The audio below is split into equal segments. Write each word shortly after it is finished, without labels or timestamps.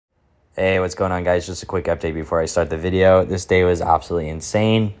Hey, what's going on, guys? Just a quick update before I start the video. This day was absolutely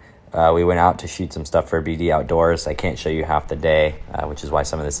insane. We went out to shoot some stuff for Bdoutdoors. I can't show you half the day, which is why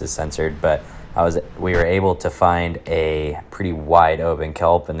some of this is censored, but we were able to find a pretty wide open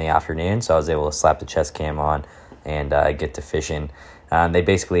kelp in the afternoon, so I was able to slap the chest cam on and get to fishing. They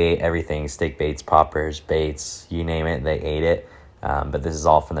basically ate everything: stick baits, poppers, baits, you name it, they ate it. But this is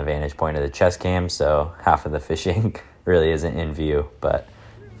all from the vantage point of the chest cam, so half of the fishing really isn't in view. But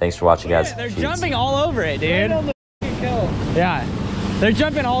thanks for watching, guys. They're jumping all over it, dude. Right on the kelp. Yeah, they're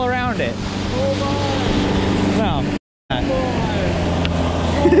jumping all around it. Oh my. No.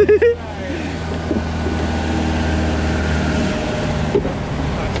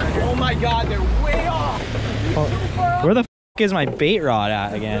 Oh my God, they're way off. Oh, where the f is my bait rod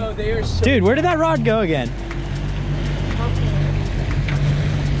at again? No, they are so dude, where did that rod go again?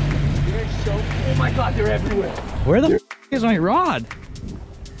 Oh my God, they're everywhere. Where the f is my rod?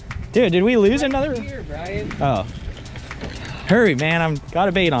 Dude, did we lose another? Here, Brian. Oh. Hurry, man, I've got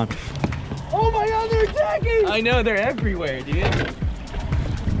a bait on. Oh my God, they're attacking! I know, they're everywhere, dude.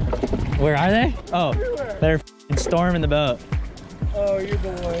 Where are they? Oh, everywhere. They're f***ing storming the boat. Oh, you're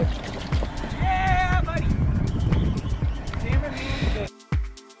the one. Yeah, buddy.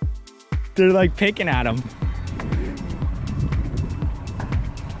 They're like picking at them.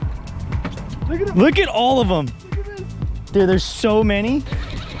 Look at them. Look at all of them. Look at this. Dude, there's so many.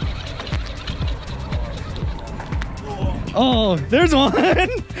 Oh, there's one. All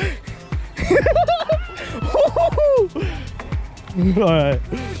right.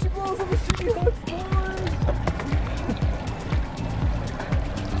 She blows up the shitty hooks, boys.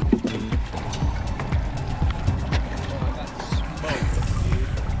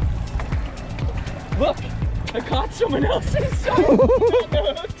 Look, I caught someone else's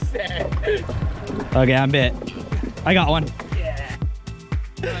hook set. Okay, I'm bit. I got one. Yeah.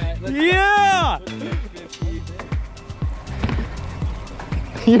 Right, Yeah.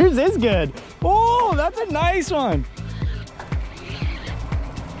 Yours is good. Oh, that's a nice one.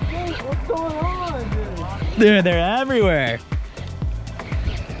 Hey, what's going on, dude? Dude, they're everywhere.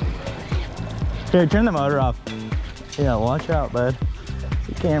 Here, turn the motor off. Yeah, watch out, bud.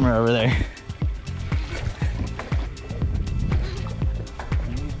 The camera over there.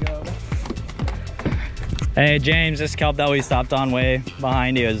 Hey, James, this kelp that we stopped on way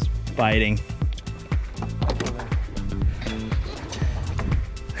behind you is biting.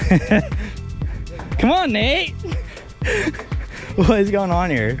 Come on, Nate. What is going on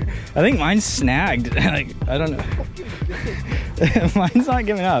here? I think mine's snagged. Like, I don't know. Mine's not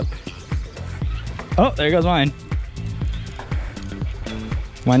giving up. Oh, there goes mine.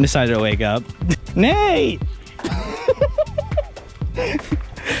 Mine decided to wake up. Nate!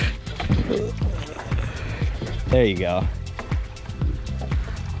 There you go.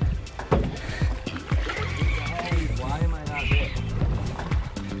 Why am I not bit?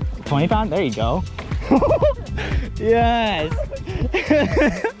 20 pound? There you go. Yes.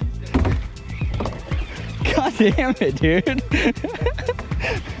 God damn it, dude.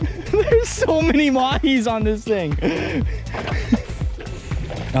 There's so many mahis on this thing.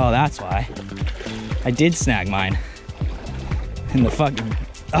 Oh, that's why. I did snag mine. And the fucking,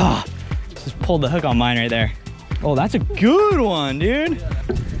 oh, just pulled the hook on mine right there. Oh, that's a good one, dude.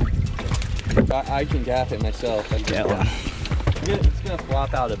 I can gaff it myself. Yeah, well. It's gonna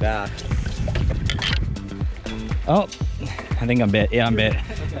flop out the back. Oh, I think I'm bit. Yeah, I'm bit.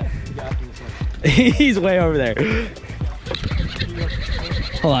 Okay, He's way over there.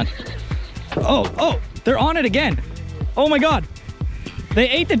 Hold on. Oh, oh, they're on it again. Oh my God. They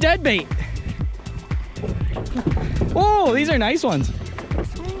ate the dead bait. Oh, these are nice ones.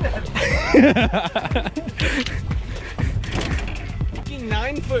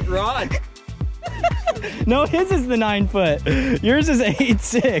 9-foot rod. No, his is the 9-foot. Yours is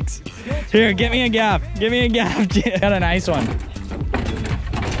 8.6. Here, get me a gaff. Give me a gaff. Got a nice one.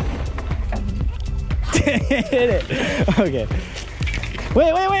 Hit it. Okay.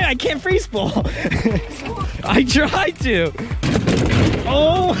 Wait, I can't free spool. I tried to.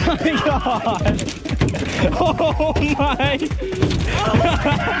 Oh my God. Oh my.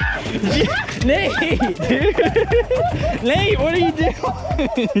 Nate, dude. Nate, what are you doing?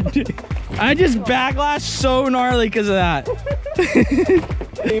 I just backlashed so gnarly because of that.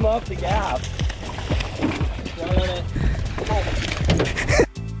 Came off the gap.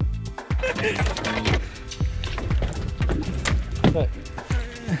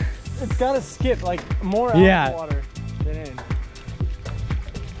 It's gotta skip like more out of the water than in.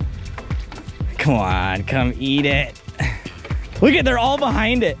 Come on, come eat it. Look at, they're all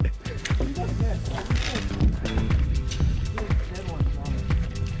behind it.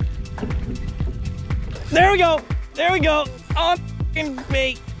 There we go. There we go. On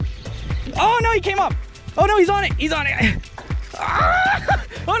bait. Oh no, he came up. Oh no, he's on it. He's on it. Ah!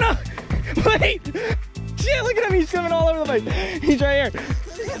 Oh no. Wait. Shit, look at him. He's swimming all over the place. He's right here.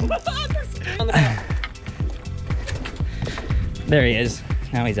 There he is.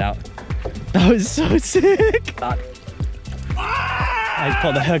 Now he's out. That was so sick. I just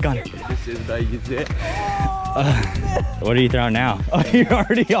pulled the hook on it. This is how you use it. What are you throwing now? Oh, you're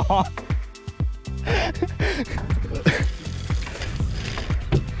already on.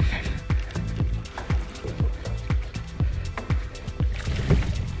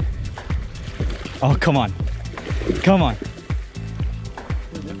 Oh, come on. Come on.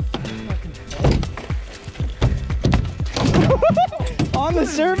 On the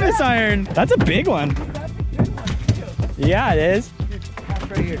surface iron. That's a big one. Yeah, it is.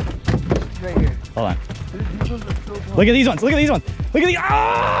 Right here. Right here. Hold on. Look at these ones. Look at these ones. Look at these.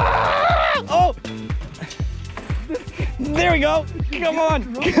 Ah! Oh! There we go. Come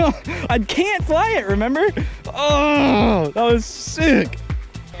on. I can't fly it, remember? Oh, that was sick.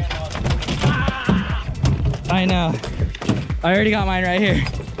 I know. I already got mine right here.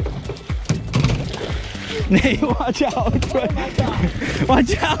 Nate, watch out. Oh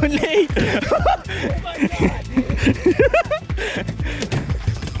watch out, Nate.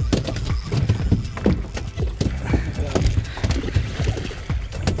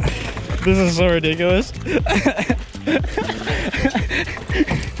 This is so ridiculous.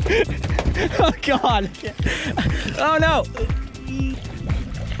 Oh God. Oh no.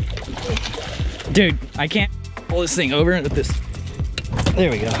 Dude, I can't pull this thing over with this. There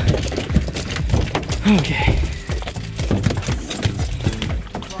we go. Okay.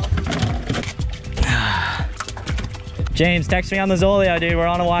 James, text me on the Zolio, dude. We're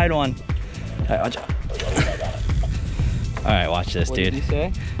on a wide one. All right, watch out. All right, watch this, dude. What did you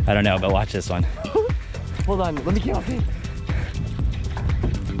say? I don't know, but watch this one. Hold on, let me get off it.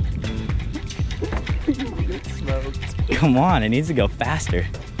 Smoked. Come on, it needs to go faster.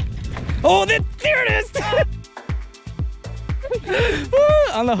 Oh, there it is!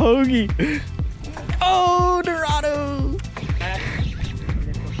 On the hoagie. Oh, Dorado.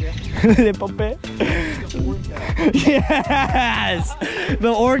 Yes!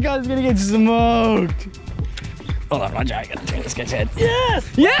 The orca is gonna get smoked. Hold on, watch out. I gotta turn this guy's head. Yes!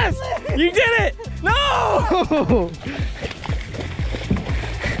 Yes! You did it! No!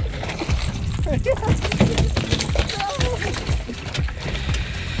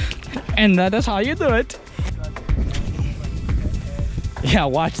 And that is how you do it. Yeah,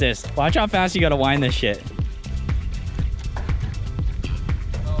 watch this. Watch how fast you gotta wind this shit.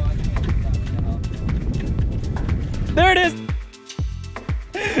 There it is!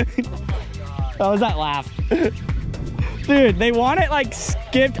 That was that laugh. Dude, they want it like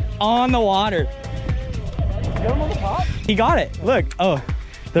skipped on the water. Get him on the top? He got it. Look. Oh,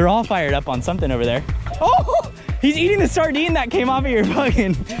 they're all fired up on something over there. Oh, he's eating the sardine that came off of your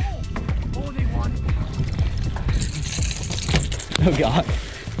fucking. Oh, they won. Oh God.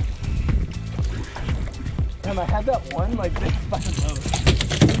 Damn, I had that one like this by the boat.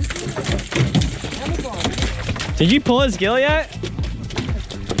 Did you pull his gill yet?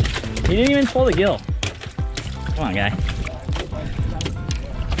 He didn't even pull the gill. Come on, guy.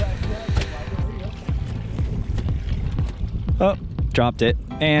 Oh, dropped it.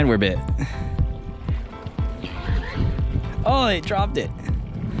 And we're bit. Oh, they dropped it.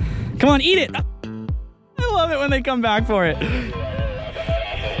 Come on, eat it. I love it when they come back for it.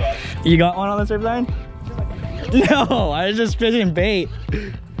 You got one on the surface iron? No, I was just fishing bait.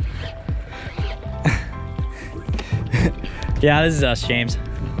 Yeah, this is us, James.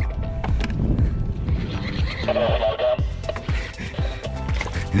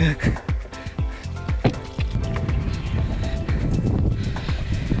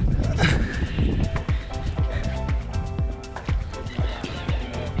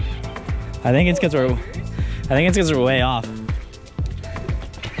 I think it's because we're way off.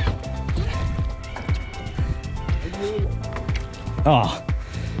 Oh,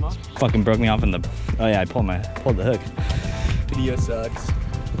 fucking broke me off in the. Oh yeah, I pulled the hook. Video sucks.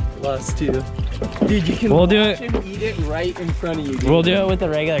 Lost two. Dude, you can do watch it. him eat it right in front of you. Dude. We'll do it with the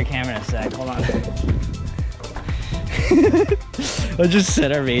regular camera in a sec. Hold on. Let's just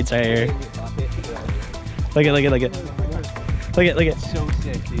set our baits right here. Look at. Look at. So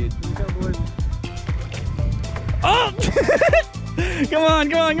sick, dude. Oh! Come on.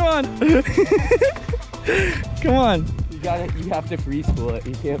 Come on. You have to free spool it.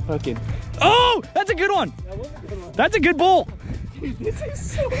 You can't fucking. Oh, that's a good one. That was a good one. That's a good bull. Dude, this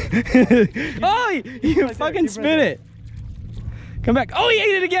is so. Oh, you fucking spit it. Come back. Oh, he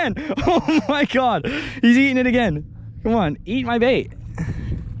ate it again. Oh my God. He's eating it again. Come on, eat my bait.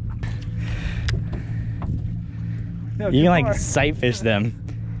 No, you can like sight fish them.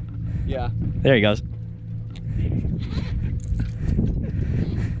 Yeah. There he goes.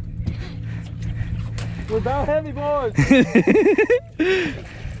 We're about heavy, boys.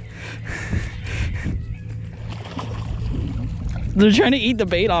 They're trying to eat the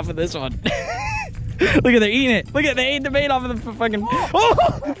bait off of this one. Look at, they're eating it. Look at, they ate the bait off of the fucking.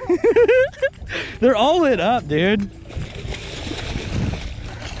 Oh! They're all lit up, dude.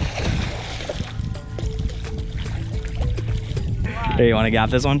 Here, you want to gap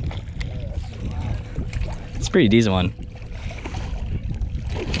this one? It's a pretty decent one.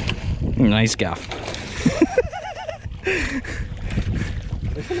 Nice gaff.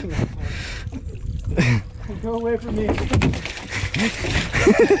 Go away from me.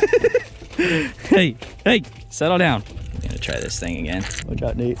 Hey, hey, settle down. I'm gonna try this thing again. Watch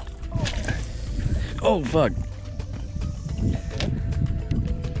out, Nate. Oh, fuck.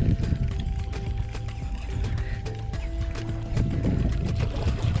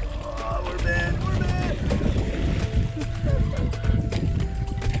 Oh, we're bad, we're bad.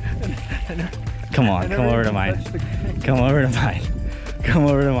 Come on, come over to mine. Come over to mine. Come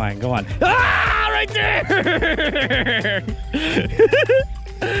over to mine. Come on. Ah, right there!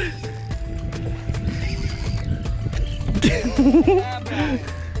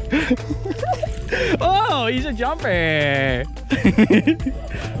 Oh, he's a jumper.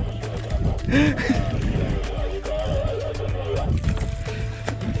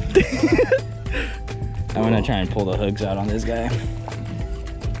 I'm gonna try and pull the hooks out on this guy.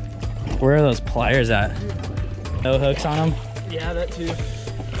 Where are those pliers at? No hooks on them? Yeah, that too.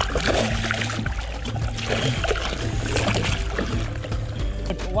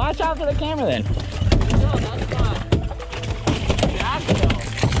 Watch out for the camera then. No, that's not.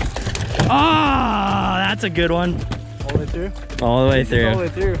 Ah, that's a good one. All the way through? All the way through. All the way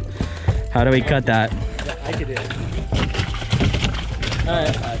through. How do we cut that? Yeah, I could do it.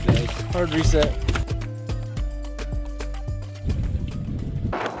 Alright, hard reset.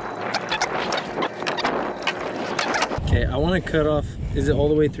 Okay, I want to cut off. Is it all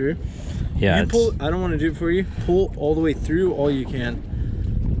the way through? Yeah. You pull. I don't want to do it for you. Pull all the way through all you can.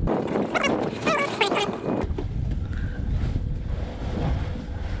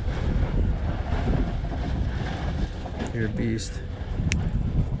 You're a beast.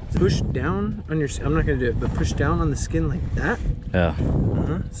 Push down on your. I'm not gonna do it, but push down on the skin like that. Yeah.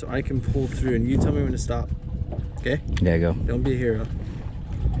 So I can pull through, and you tell me when to stop. Okay? Yeah, go. Don't be a hero.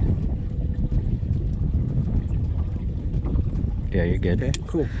 Yeah, you're good. Okay,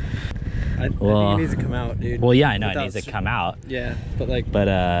 cool. I think Well- it needs to come out, dude. Well, yeah, I know it Without needs to come out. Yeah, but like. But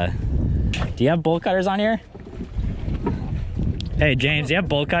do you have bolt cutters on here? Hey, James, do you have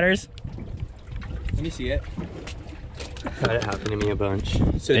bolt cutters? Let me see it. Had it happen to me a bunch. So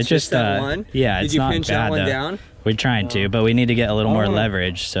It's it's just, that one? yeah, Did it's you not pinch bad, that one though. down? We're trying to, but we need to get a little I more wanna-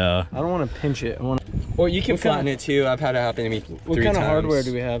 leverage, so. I don't want to pinch it. I want. Or you can flatten it too. I've had it happen to me 3 times. What kind of hardware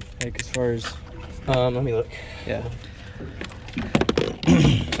do we have? Like as far as. Let me look. Yeah.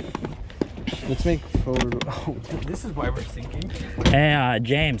 Let's make forward. Oh, this is why we're sinking. Hey,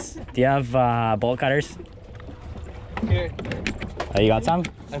 James, do you have bolt cutters? Here. Oh, you got some?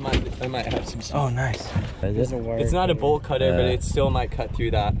 I might have some. Oh, nice. Is it? It's not a bolt cutter, but it still might cut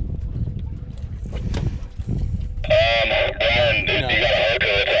through that.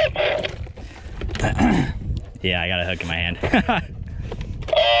 Yeah, I got a hook in my hand.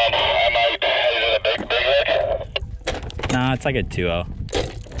 No, it's like a 2-0.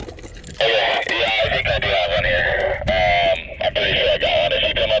 Yeah, I think I do have one here. I'm pretty sure I got one. If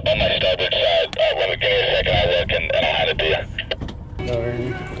you come up on my starboard side, give me a second, I'll look and I'll hand it to you.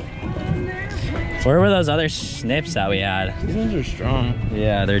 Where were those other snips that we had? These ones are strong.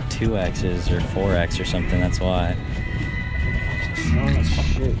 Yeah, they're 2X's or 4X or something, that's why. Strong as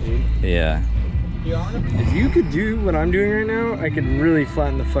shit, dude. Yeah. If you could do what I'm doing right now, I could really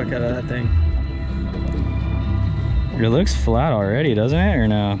flatten the fuck out of that thing. It looks flat already, doesn't it, or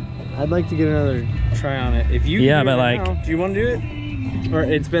no? I'd like to get another try on it. If you Yeah, can do but it right like- now, do you want to do it? Or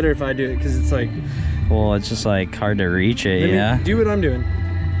it's better if I do it because it's like. Well, it's just like hard to reach it, Let me yeah? do what I'm doing.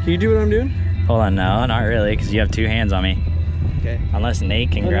 Can you do what I'm doing? Hold on, no, not really, because you have 2 hands on me. Okay. Unless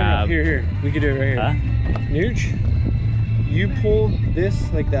Nate can grab. No. Here. We could do it right here. Huh? Nooch, you pull this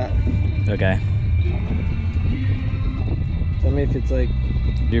like that. Okay. Tell me if it's like.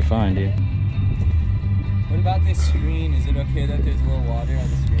 You're fine, dude. What about this screen? Is it okay that there's a little water on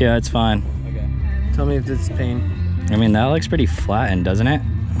the screen? Yeah, it's fine. Okay. Tell me if it's pain. I mean, that looks pretty flattened, doesn't it?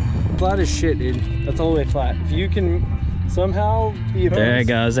 Flat as shit, dude. That's all the way flat. If you can somehow be a beast. There it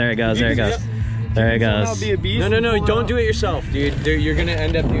goes, there it goes, there it goes. There it goes. Be a beast. No, don't do it yourself, dude. You're gonna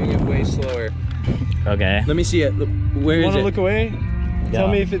end up doing it way slower. Okay. Let me see it. Where is it? Wanna look away? Yeah. Tell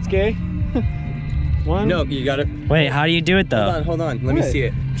me if it's gay. One. No, you gotta. Wait, how do you do it though? Hold on. Let me see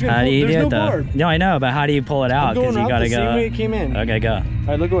it. How do you do There's it no though? barb. No, I know, but how do you pull it out? Because you gotta the go. same way it came in. Okay, go. All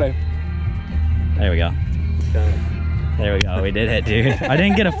right, look away. There we go. There we go. We did it, dude. I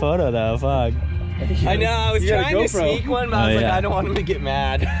didn't get a photo though. Fuck. I know. I was trying to GoPro. sneak one, but I was like, yeah. I don't want him to get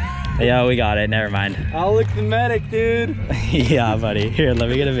mad. Yeah, we got it. Never mind. I'll look the medic, dude. Yeah, buddy. Here, let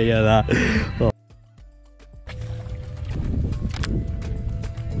me get a video of that.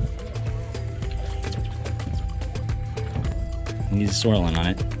 He's swirling on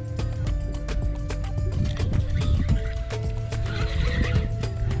it.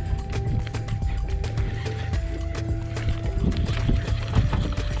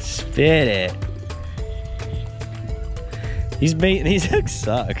 Spit it. These hooks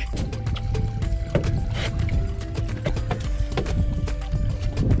suck.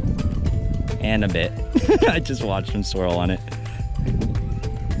 And a bit. I just watched him swirl on it.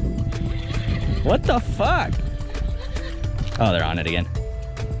 What the fuck? Oh, they're on it again.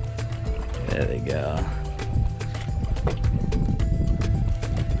 There they go.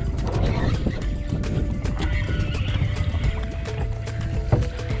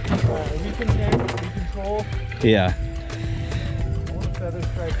 We control. Yeah. I want a feather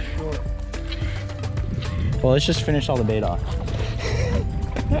stripe short. Well, let's just finish all the bait off. Sorry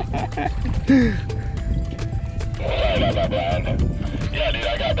about that, Brian. Yeah, dude,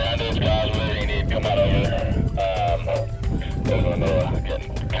 I got Brando's guys wherever you need. Come out over. They're going to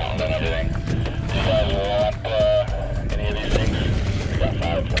get counting and everything. If you guys want any of these things, we got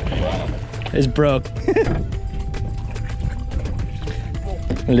 5 if you want them. It's broke.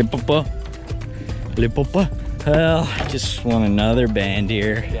 Lipopo. Lipopo. Well, just want another band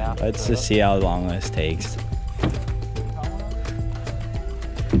here. Yeah. Let's just see how long this takes.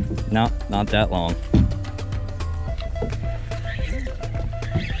 No, not that long.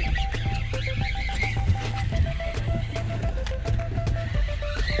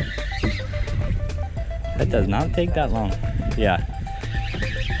 That does not take that long. Yeah.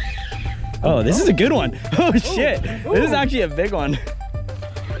 Oh, this is a good one. Oh shit. This is actually a big one.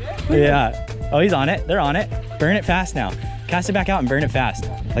 Yeah. Oh, he's on it. They're on it. Burn it fast now. Cast it back out and burn it fast.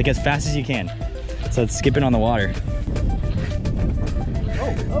 Like as fast as you can. So it's skipping on the water.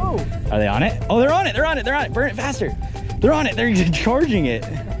 Oh. Are they on it? Oh, they're on it. They're on it. They're on it. Burn it faster. They're on it. They're charging it.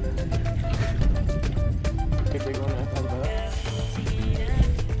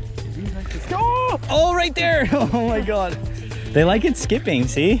 Oh, right there. Oh my God. They like it skipping,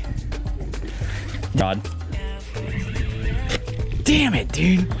 see? God. Damn it,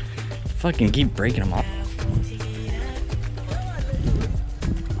 dude. Fucking keep breaking them off.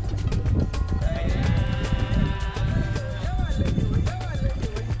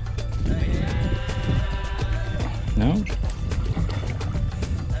 No?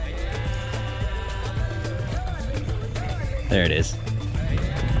 There it is.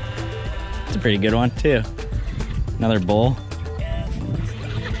 It's a pretty good one too. Another bull.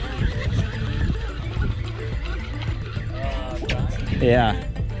 Yeah.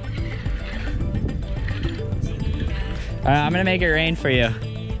 I'm gonna make it rain for you.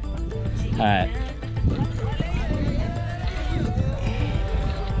 All right.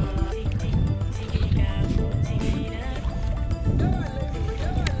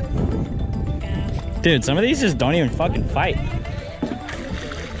 Dude, some of these just don't even fucking fight.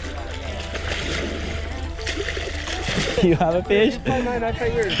 You have a fish?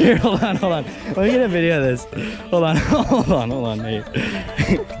 Here, hold on. Let me get a video of this. Hold on. Hey.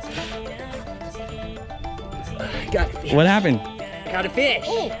 Got a fish. What happened? Got a fish.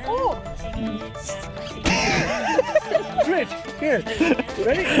 Switch. Here.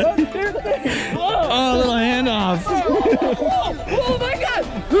 Ready? Oh, a little handoff. Oh my God.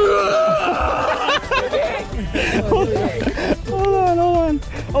 Hold on.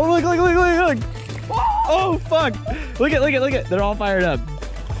 Oh, look. Oh, fuck. Look at. They're all fired up.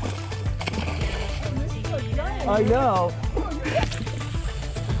 I know.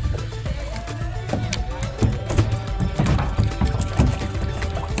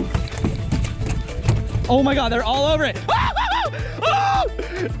 Oh my God, they're all over it. Oh,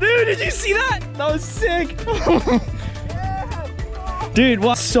 dude, did you see that? That was sick. Dude,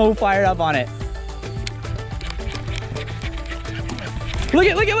 was so fired up on it. Look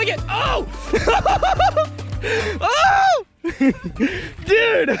it. Oh! Oh!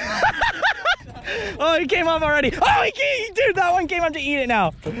 Dude! Oh, he came up already. Oh, dude, that one came up to eat it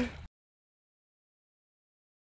now.